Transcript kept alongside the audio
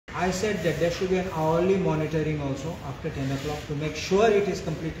I said that there should be an hourly monitoring also after 10 o'clock to make sure it is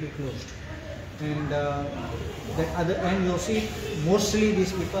completely closed. And and you'll see mostly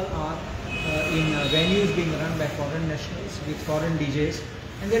these people are in venues being run by foreign nationals with foreign DJs,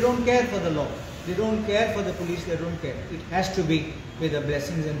 and they don't care for the law. They don't care for the police. They don't care. It has to be with the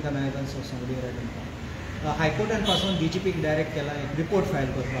blessings and connivance of Saudi Arabia. High Court and person DGP की direct केला एक report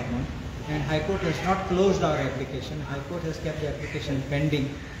file करला आपण, and High Court has not closed our application. High Court has kept the application pending,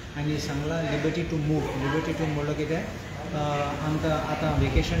 आणि Sangla liberty to move. Liberty to move लोग कितें आमकां आतां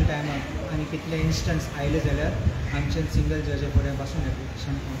वेकेशन टायमार आनी कितले इंस्टन्स आयले जाल्यार आमचे सिंगल जजे फुडें पासून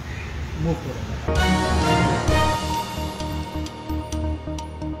एप्लिकेशन मूव करता.